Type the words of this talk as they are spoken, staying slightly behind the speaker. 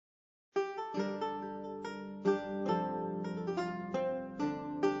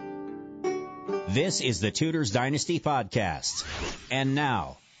This is the Tudors Dynasty Podcast. And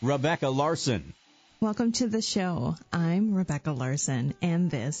now, Rebecca Larson. Welcome to the show. I'm Rebecca Larson,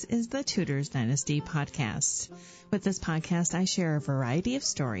 and this is the Tudors Dynasty Podcast. With this podcast, I share a variety of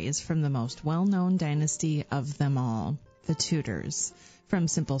stories from the most well-known dynasty of them all, the Tudors. From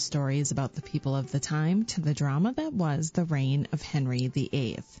simple stories about the people of the time to the drama that was the reign of Henry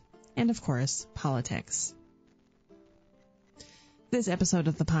VIII. And, of course, politics. This episode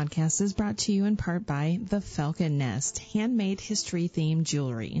of the podcast is brought to you in part by the Falcon Nest, handmade history-themed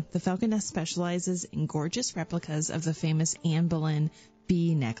jewelry. The Falcon Nest specializes in gorgeous replicas of the famous Anne Boleyn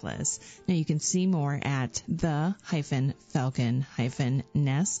bee necklace. Now you can see more at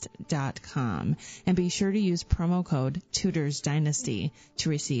the-falcon-nest.com. And be sure to use promo code Tudors Dynasty to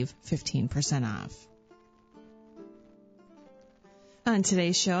receive 15% off. On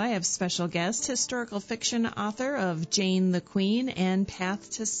today's show, I have special guest, historical fiction author of Jane the Queen and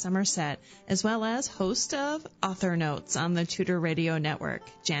Path to Somerset, as well as host of Author Notes on the Tudor Radio Network,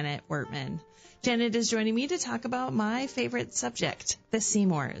 Janet Wertman. Janet is joining me to talk about my favorite subject, the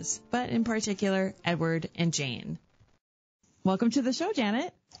Seymours, but in particular, Edward and Jane. Welcome to the show,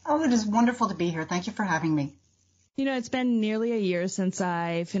 Janet. Oh, it is wonderful to be here. Thank you for having me. You know, it's been nearly a year since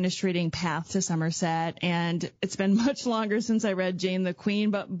I finished reading Path to Somerset, and it's been much longer since I read Jane the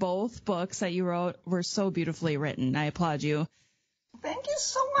Queen, but both books that you wrote were so beautifully written. I applaud you. Thank you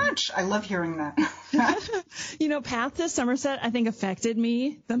so much. I love hearing that. You know, Path to Somerset, I think, affected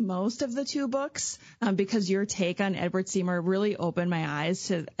me the most of the two books because your take on Edward Seymour really opened my eyes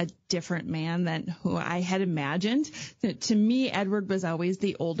to a different man than who I had imagined. To me, Edward was always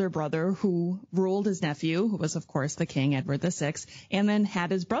the older brother who ruled his nephew, who was, of course, the king, Edward VI, and then had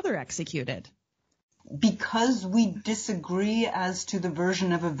his brother executed. Because we disagree as to the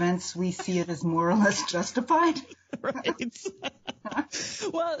version of events, we see it as more or less justified. Right.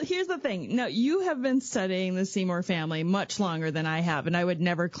 Well, here's the thing. Now, you have been studying the Seymour family much longer than I have, and I would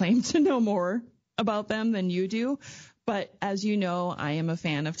never claim to know more about them than you do. But as you know, I am a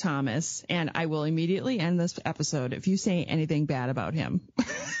fan of Thomas, and I will immediately end this episode if you say anything bad about him.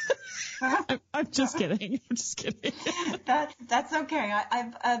 I'm just kidding. I'm just kidding. That's okay.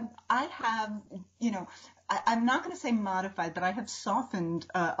 I have, you know, I'm not going to say modified, but I have softened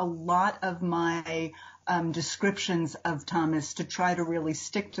a lot of my descriptions of Thomas to try to really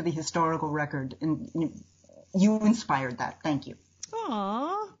stick to the historical record. And you inspired that. Thank you.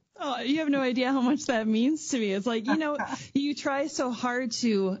 Aww. Oh, you have no idea how much that means to me. It's like, you know, you try so hard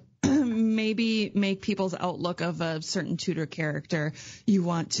to maybe make people's outlook of a certain Tudor character. You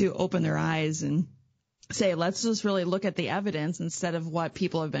want to open their eyes and say, let's just really look at the evidence instead of what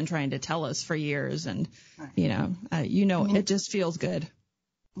people have been trying to tell us for years. And, it just feels good.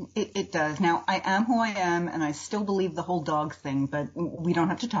 It does. Now, I am who I am, and I still believe the whole dog thing, but we don't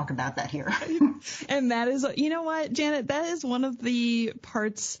have to talk about that here. And that is, you know what, Janet, that is one of the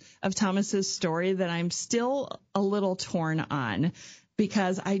parts of Thomas's story that I'm still a little torn on,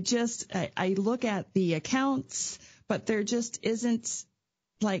 because I look at the accounts, but there just isn't,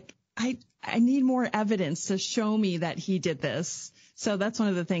 like, I need more evidence to show me that he did this. So that's one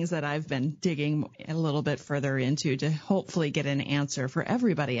of the things that I've been digging a little bit further into to hopefully get an answer for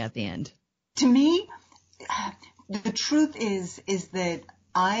everybody at the end. To me, the truth is that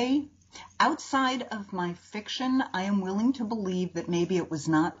outside of my fiction, I am willing to believe that maybe it was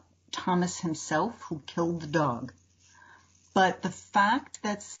not Thomas himself who killed the dog. But the fact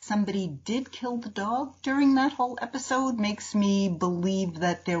that somebody did kill the dog during that whole episode makes me believe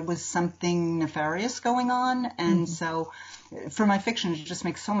that there was something nefarious going on. And so for my fiction, it just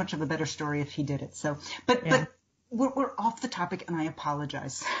makes so much of a better story if he did it. So, but we're off the topic, and I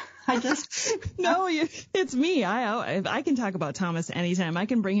apologize. No, it's me. I can talk about Thomas anytime. I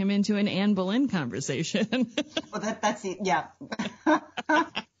can bring him into an Anne Boleyn conversation. Well, that's it. Yeah.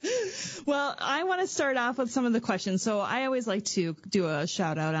 Well, I want to start off with some of the questions. So I always like to do a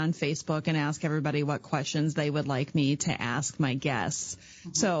shout out on Facebook and ask everybody what questions they would like me to ask my guests.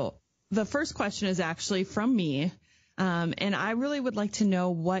 Mm-hmm. So the first question is actually from me. And I really would like to know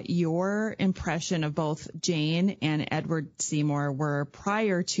what your impression of both Jane and Edward Seymour were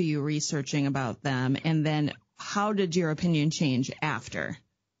prior to you researching about them. And then how did your opinion change after?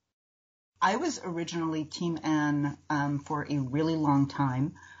 I was originally Team Anne for a really long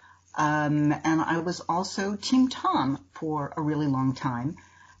time. And I was also Team Tom for a really long time.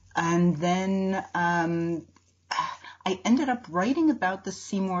 And then I ended up writing about the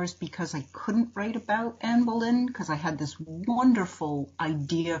Seymours because I couldn't write about Anne Boleyn, because I had this wonderful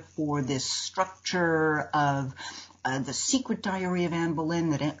idea for this structure of the secret diary of Anne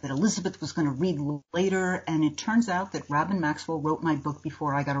Boleyn that Elizabeth was going to read later. And it turns out that Robin Maxwell wrote my book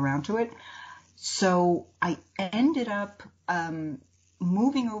before I got around to it. So I ended up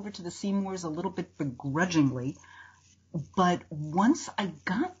moving over to the Seymours a little bit begrudgingly. But once I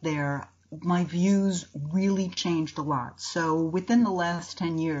got there, my views really changed a lot. So within the last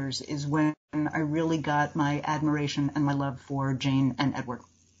 10 years is when I really got my admiration and my love for Jane and Edward.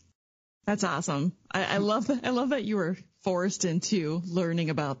 That's awesome. I love that. I love that you were forced into learning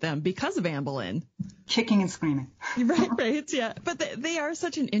about them because of Anne Boleyn. Kicking and screaming. Right, yeah. But they are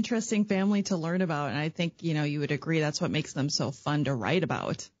such an interesting family to learn about, and I think, you would agree that's what makes them so fun to write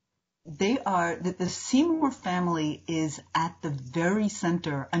about. They are, the Seymour family is at the very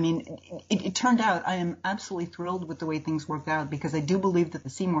center. I mean, it turned out I am absolutely thrilled with the way things worked out, because I do believe that the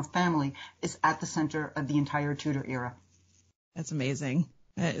Seymour family is at the center of the entire Tudor era. That's amazing.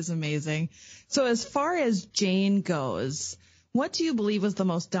 That is amazing. So as far as Jane goes, what do you believe was the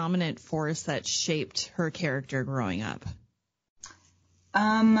most dominant force that shaped her character growing up?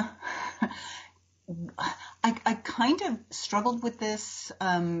 I kind of struggled with this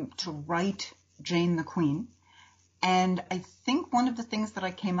to write Jane the Queen. And I think one of the things that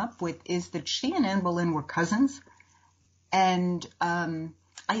I came up with is that she and Anne Boleyn were cousins. And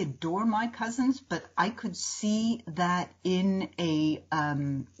I adore my cousins, but I could see that in a,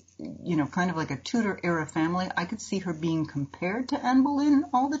 kind of like a Tudor era family, I could see her being compared to Anne Boleyn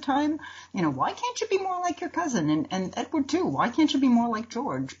all the time. Why can't you be more like your cousin? And Edward too. Why can't you be more like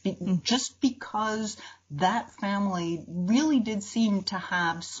George? Just because that family really did seem to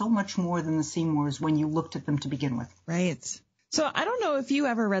have so much more than the Seymours when you looked at them to begin with. Right. So I don't know if you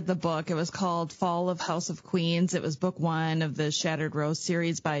ever read the book. It was called Fall of House of Queens. It was book 1 of the Shattered Rose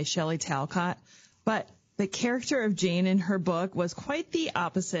series by Shelley Talcott. But the character of Jane in her book was quite the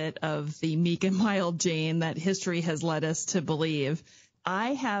opposite of the meek and mild Jane that history has led us to believe.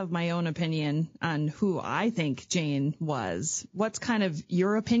 I have my own opinion on who I think Jane was. What's kind of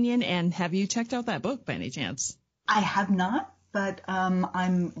your opinion, and have you checked out that book by any chance? I have not. But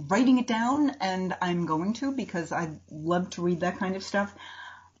I'm writing it down, and I'm going to, because I love to read that kind of stuff.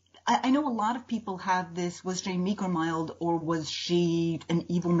 I know a lot of people have this, was Jane meek or mild, or was she an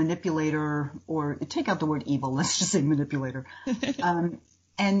evil manipulator, or take out the word evil, let's just say manipulator.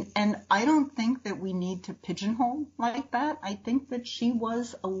 And I don't think that we need to pigeonhole like that. I think that she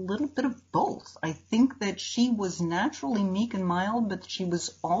was a little bit of both. I think that she was naturally meek and mild, but she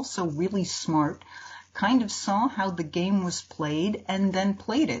was also really smart. Kind of saw how the game was played and then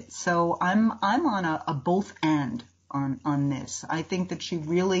played it. So I'm on a both and on this. I think that she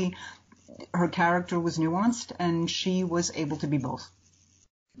really, her character was nuanced and she was able to be both.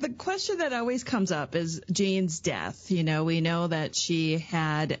 The question that always comes up is Jane's death. We know that she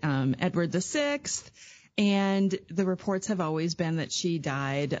had Edward VI, and the reports have always been that she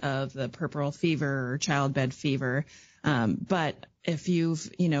died of the puerperal fever or childbed fever. But if you've,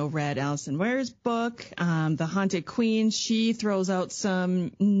 read Alison Ware's book, The Haunted Queen, she throws out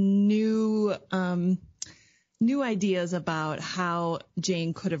some new ideas about how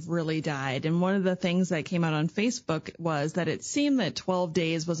Jane could have really died. And one of the things that came out on Facebook was that it seemed that 12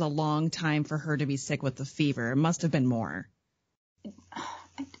 days was a long time for her to be sick with the fever. It must have been more.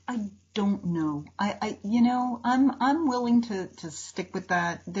 I don't know. I'm willing to stick with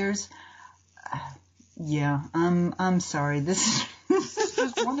that. I'm sorry. This is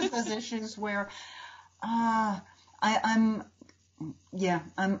just one of those issues where I'm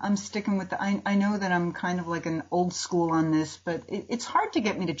sticking with the. I know that I'm kind of like an old school on this, but it's hard to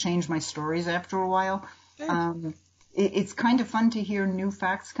get me to change my stories after a while. It's kind of fun to hear new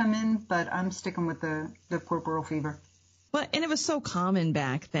facts come in, but I'm sticking with the puerperal fever. Well, and it was so common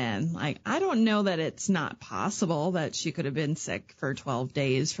back then. I don't know that it's not possible that she could have been sick for 12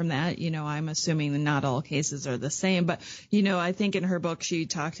 days from that. I'm assuming that not all cases are the same. But, I think in her book she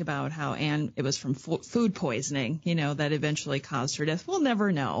talked about how it was from food poisoning, that eventually caused her death. We'll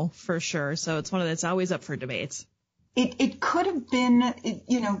never know for sure. So it's one that's always up for debates. It could have been,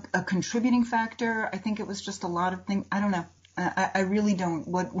 a contributing factor. I think it was just a lot of things. I don't know. I really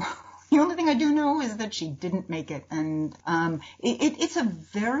don't. The only thing I do know is that she didn't make it, and it's a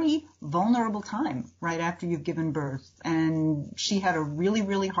very vulnerable time right after you've given birth, and she had a really,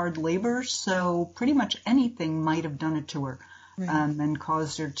 really hard labor, so pretty much anything might have done it to her, right. And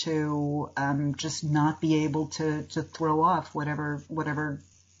caused her to just not be able to throw off whatever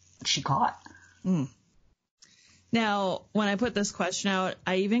she caught. Mm. Now, when I put this question out,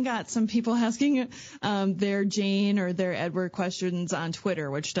 I even got some people asking their Jane or their Edward questions on Twitter,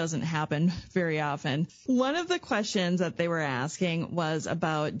 which doesn't happen very often. One of the questions that they were asking was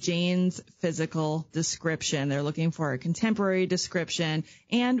about Jane's physical description. They're looking for a contemporary description.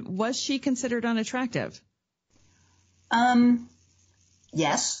 And was she considered unattractive?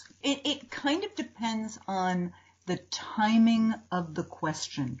 Yes. It kind of depends on the timing of the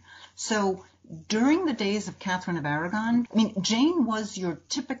question. So during the days of Catherine of Aragon, I mean, Jane was your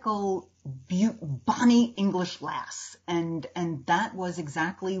typical bonny English lass, and that was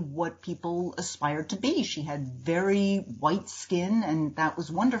exactly what people aspired to be. She had very white skin, and that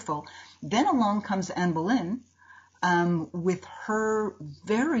was wonderful. Then along comes Anne Boleyn, with her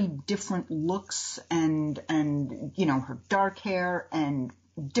very different looks and her dark hair and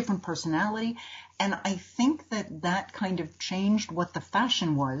different personality. And I think that kind of changed what the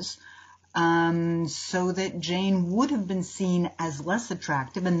fashion was, so that Jane would have been seen as less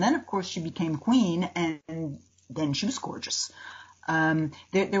attractive. And then, of course, she became queen, and then she was gorgeous.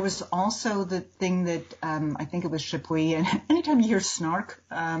 There was also the thing that I think it was Chapuis, and anytime you hear snark,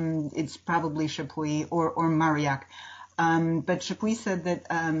 it's probably Chapuis or Marillac. But Chapuis said that,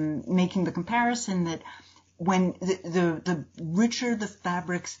 making the comparison that when the richer the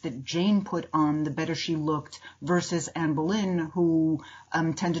fabrics that Jane put on, the better she looked, versus Anne Boleyn, who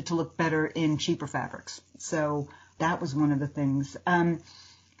tended to look better in cheaper fabrics. So that was one of the things.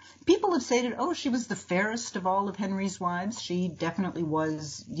 People have stated, oh, she was the fairest of all of Henry's wives. She definitely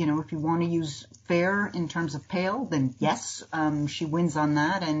was, if you want to use fair in terms of pale, then yes, she wins on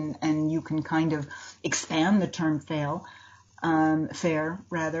that, and you can kind of expand the term fair,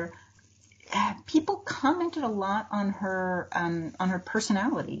 rather. People commented a lot on her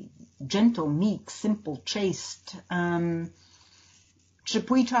personality: gentle, meek, simple, chaste.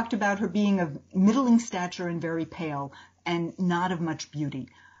 Chapuis talked about her being of middling stature and very pale, and not of much beauty.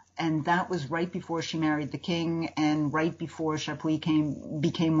 And that was right before she married the king, and right before Chapuis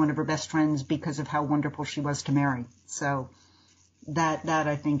became one of her best friends because of how wonderful she was to marry. So that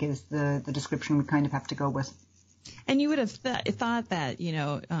I think is the description we kind of have to go with. And you would have thought that,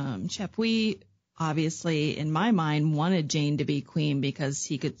 Chapuis, obviously, in my mind, wanted Jane to be queen because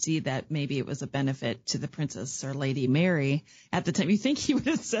he could see that maybe it was a benefit to the Princess or Lady Mary at the time. You think he would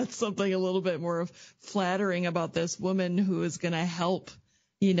have said something a little bit more flattering about this woman who is going to help,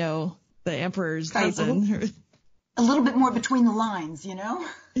 the emperor's cousin. A little bit more between the lines,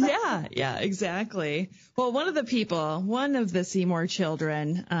 Yeah, exactly. Well, one of the Seymour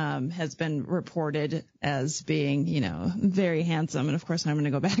children has been reported as being, very handsome. And of course, I'm going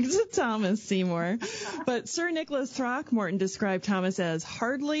to go back to Thomas Seymour. But Sir Nicholas Throckmorton described Thomas as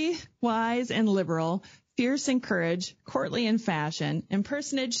hardly, wise, and liberal, fierce in courage, courtly in fashion, in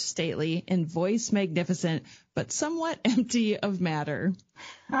personage stately, in voice magnificent, but somewhat empty of matter.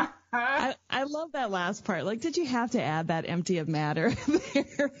 I love that last part. Like, did you have to add that empty of matter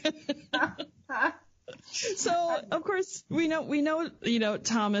there? So, of course, we know,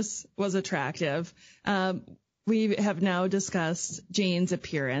 Thomas was attractive. We have now discussed Jane's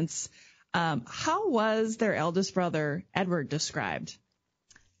appearance. How was their eldest brother, Edward, described?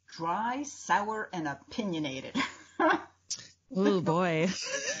 Dry, sour, and opinionated. Oh, boy.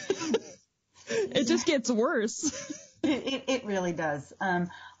 It just gets worse. It really does.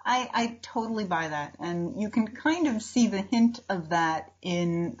 I totally buy that. And you can kind of see the hint of that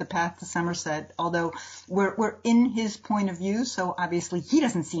in The Path to Somerset, although we're in his point of view, so obviously he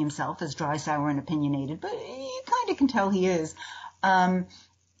doesn't see himself as dry, sour, and opinionated, but you kind of can tell he is. I'm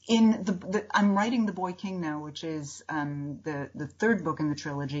writing The Boy King now, which is the third book in the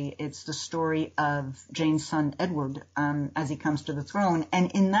trilogy. It's the story of Jane's son Edward as he comes to the throne.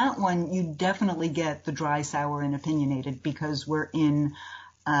 And in that one, you definitely get the dry, sour, and opinionated because we're in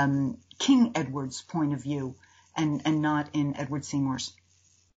King Edward's point of view and not in Edward Seymour's.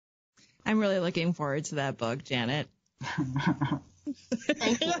 I'm really looking forward to that book, Janet.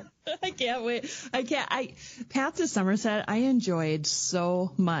 Thank you. I can't wait. Path to Somerset, I enjoyed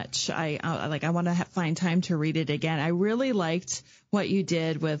so much. I want to find time to read it again. I really liked what you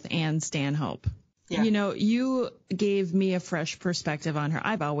did with Anne Stanhope. Yeah. You gave me a fresh perspective on her.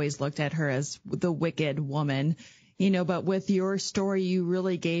 I've always looked at her as the wicked woman, but with your story, you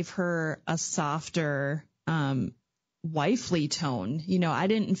really gave her a softer, wifely tone. I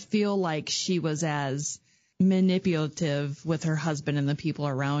didn't feel like she was as manipulative with her husband and the people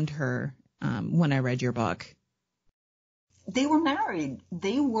around her when I read your book. They were married.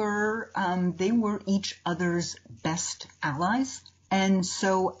 They were each other's best allies. And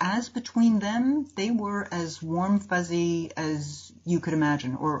so as between them, they were as warm, fuzzy as you could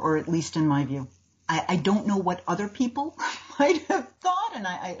imagine, or at least in my view. I don't know what other people might have thought, and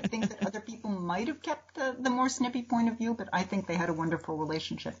I think that other people might have kept the more snippy point of view, but I think they had a wonderful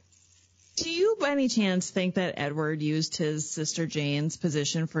relationship. Do you, by any chance, think that Edward used his sister Jane's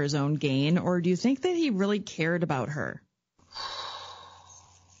position for his own gain, or do you think that he really cared about her?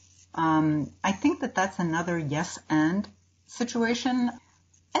 I think that that's another yes and situation.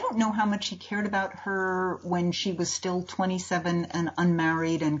 don't know how much he cared about her when she was still 27 and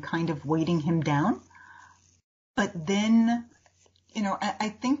unmarried and kind of weighting him down. But then,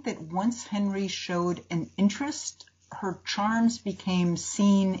 I think that once Henry showed an interest, her charms became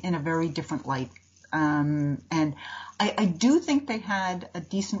seen in a very different light. And I do think they had a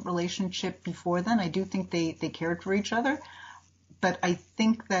decent relationship before then. I do think they cared for each other. But I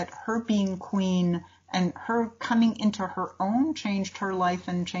think that her being queen and her coming into her own changed her life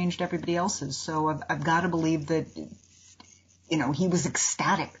and changed everybody else's. So I've got to believe that, he was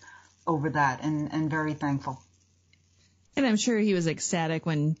ecstatic over that and very thankful. And I'm sure he was ecstatic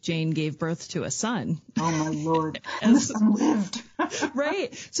when Jane gave birth to a son. Oh, my Lord. And the son lived.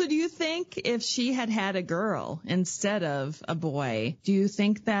 Right. So do you think if she had had a girl instead of a boy, do you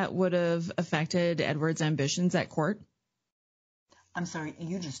think that would have affected Edward's ambitions at court? I'm sorry,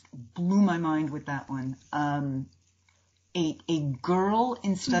 you just blew my mind with that one. A girl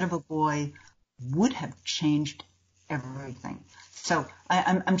instead of a boy would have changed everything. So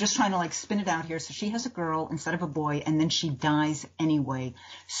I'm just trying to spin it out here. So she has a girl instead of a boy, and then she dies anyway.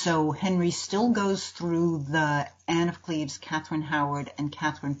 So Henry still goes through the Anne of Cleves, Catherine Howard, and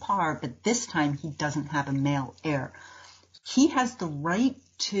Catherine Parr, but this time he doesn't have a male heir. He has the right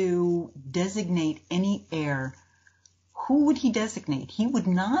to designate any heir. Who would he designate? He would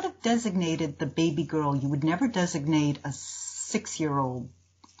not have designated the baby girl. You would never designate a 6-year-old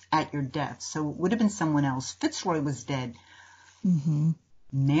at your death. So it would have been someone else. Fitzroy was dead. Mm-hmm.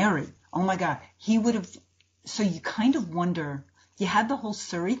 Mary. Oh, my God. He would have. So you kind of wonder. You had the whole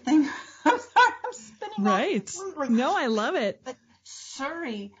Surrey thing. I'm sorry. I'm spinning right. No, I love it. But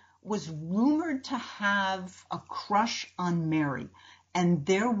Surrey was rumored to have a crush on Mary. And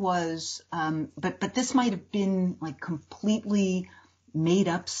there was, but this might have been completely made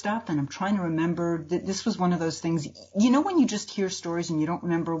up stuff. And I'm trying to remember that this was one of those things, when you just hear stories and you don't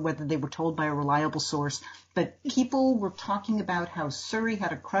remember whether they were told by a reliable source, but people were talking about how Surrey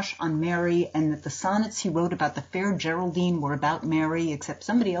had a crush on Mary and that the sonnets he wrote about the fair Geraldine were about Mary, except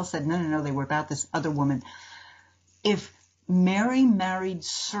somebody else said, no, they were about this other woman. If Mary married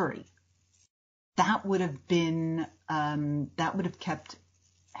Surrey, that would have been, that would have kept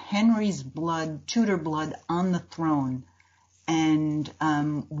Henry's blood, Tudor blood, on the throne and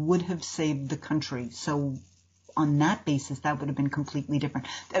would have saved the country. So on that basis, that would have been completely different.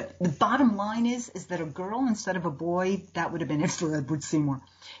 The bottom line is that a girl instead of a boy, that would have been it for Edward Seymour.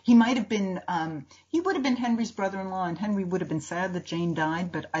 He might have been, he would have been Henry's brother-in-law, and Henry would have been sad that Jane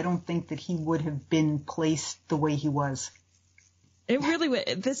died, but I don't think that he would have been placed the way he was. It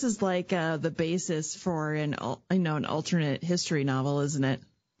really, this is like the basis for an alternate history novel, isn't it?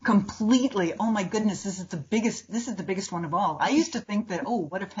 Completely. Oh my goodness, this is the biggest one of all. I used to think that,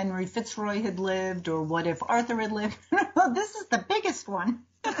 what if Henry Fitzroy had lived, or what if Arthur had lived? This is the biggest one.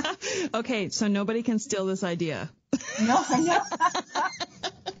 Okay, so nobody can steal this idea. No, I know.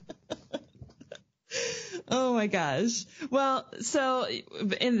 Oh my gosh. Well, so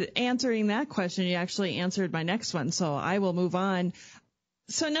in answering that question, you actually answered my next one, so I will move on.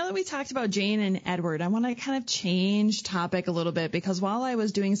 So now that we talked about Jane and Edward, I want to kind of change topic a little bit, because while I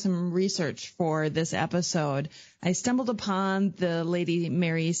was doing some research for this episode, I stumbled upon the Lady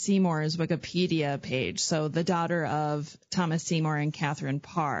Mary Seymour's Wikipedia page, so the daughter of Thomas Seymour and Catherine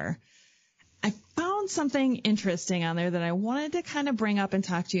Parr. I found something interesting on there that I wanted to kind of bring up and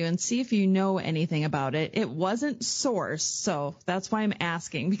talk to you and see if you know anything about it. It wasn't sourced, so that's why I'm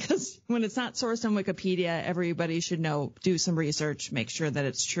asking, because when it's not sourced on Wikipedia, everybody should do some research, make sure that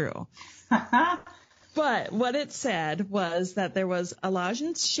it's true. But what it said was that there was a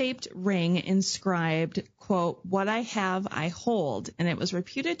lozenge-shaped ring inscribed, quote, "What I have, I hold," and it was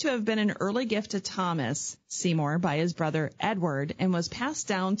reputed to have been an early gift to Thomas Seymour by his brother Edward and was passed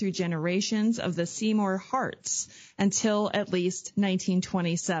down through generations of the Seymour Hearts until at least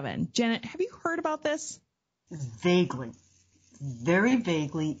 1927. Janet, have you heard about this? Vaguely. Very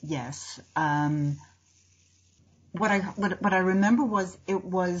vaguely, yes. What I remember was it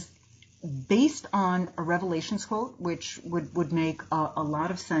was based on a Revelations quote, which would make a lot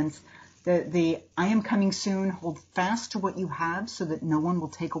of sense. The "I am coming soon, hold fast to what you have so that no one will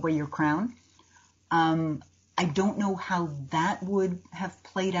take away your crown." I don't know how that would have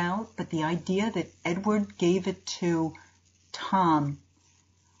played out, but the idea that Edward gave it to Tom,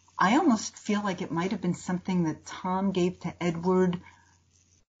 I almost feel like it might have been something that Tom gave to Edward.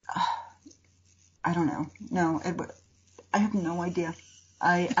 I don't know. No, Edward, I have no idea.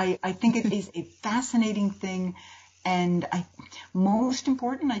 I think it is a fascinating thing, and most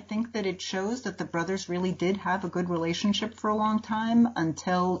important, I think that it shows that the brothers really did have a good relationship for a long time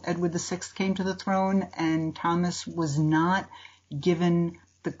until Edward VI came to the throne, and Thomas was not given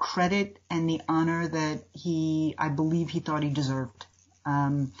the credit and the honor that I believe he thought he deserved.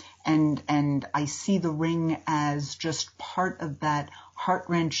 And I see the ring as just part of that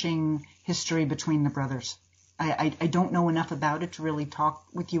heart-wrenching history between the brothers. I don't know enough about it to really talk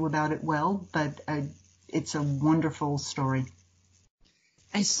with you about it well, but it's a wonderful story.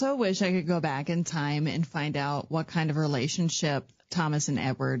 I so wish I could go back in time and find out what kind of relationship Thomas and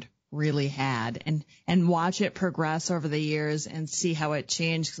Edward really had and watch it progress over the years and see how it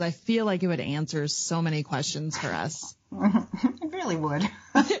changed, because I feel like it would answer so many questions for us. It really would.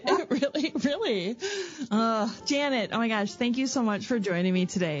 It really. Janet, oh my gosh, thank you so much for joining me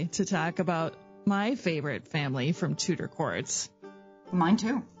today to talk about my favorite family from Tudor courts. Mine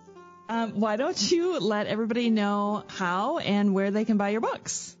too. Why don't you let everybody know how and where they can buy your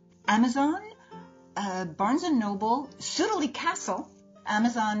books? Amazon, Barnes & Noble, Sudeley Castle.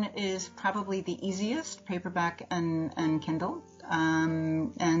 Amazon is probably the easiest, paperback and Kindle.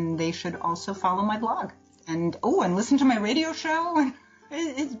 And they should also follow my blog. And listen to my radio show.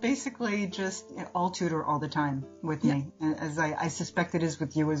 It's basically just all Tudor all the time with me, as I suspect it is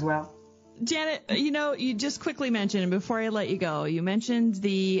with you as well. Janet, you just quickly mentioned, and before I let you go, you mentioned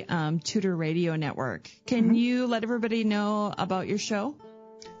the Tudor Radio Network. Can you let everybody know about your show?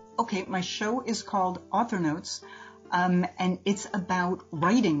 Okay, my show is called Author Notes, and it's about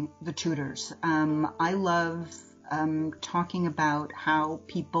writing the Tudors. I love talking about how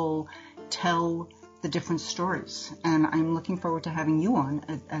people tell the different stories, and I'm looking forward to having you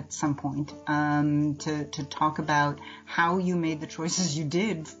on at some point to talk about how you made the choices you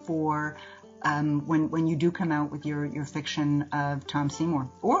did for when you do come out with your fiction of Tom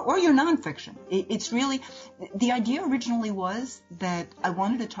Seymour or your nonfiction. It's really, the idea originally was that I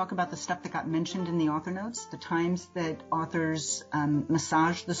wanted to talk about the stuff that got mentioned in the author notes, the times that authors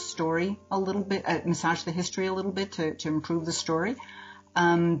massage the story a little bit, massage the history a little bit to improve the story,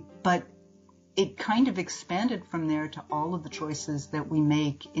 but it kind of expanded from there to all of the choices that we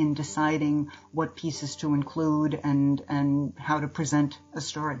make in deciding what pieces to include and how to present a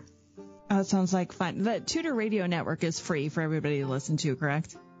story. Oh, that sounds like fun. The Tudor Radio Network is free for everybody to listen to,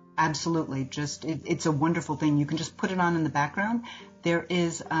 correct? Absolutely. It's a wonderful thing. You can just put it on in the background. There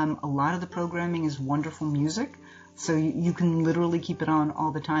is a lot of the programming is wonderful music, so you can literally keep it on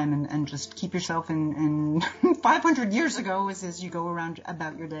all the time and just keep yourself in 500 years ago as you go around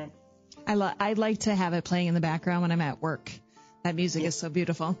about your day. I'd like to have it playing in the background when I'm at work. That music is so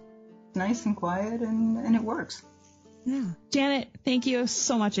beautiful. Nice and quiet, and it works. Yeah. Janet, thank you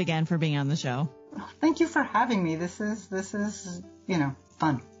so much again for being on the show. Thank you for having me. This is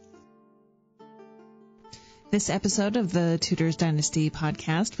fun. This episode of the Tudors Dynasty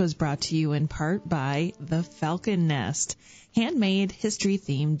podcast was brought to you in part by the Falcon Nest, handmade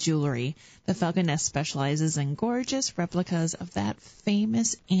history-themed jewelry. The Falcon Nest specializes in gorgeous replicas of that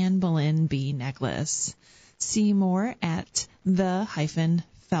famous Anne Boleyn bee necklace. See more at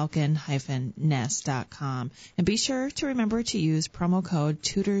the-falcon-nest.com. And be sure to remember to use promo code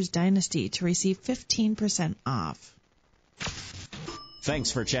Tudors Dynasty to receive 15% off.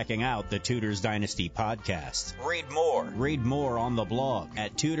 Thanks for checking out the Tudors Dynasty podcast. Read more on the blog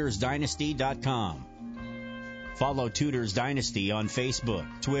at tudorsdynasty.com. Follow Tudors Dynasty on Facebook,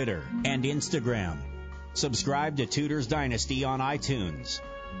 Twitter, and Instagram. Subscribe to Tudors Dynasty on iTunes.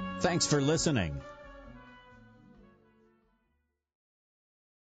 Thanks for listening.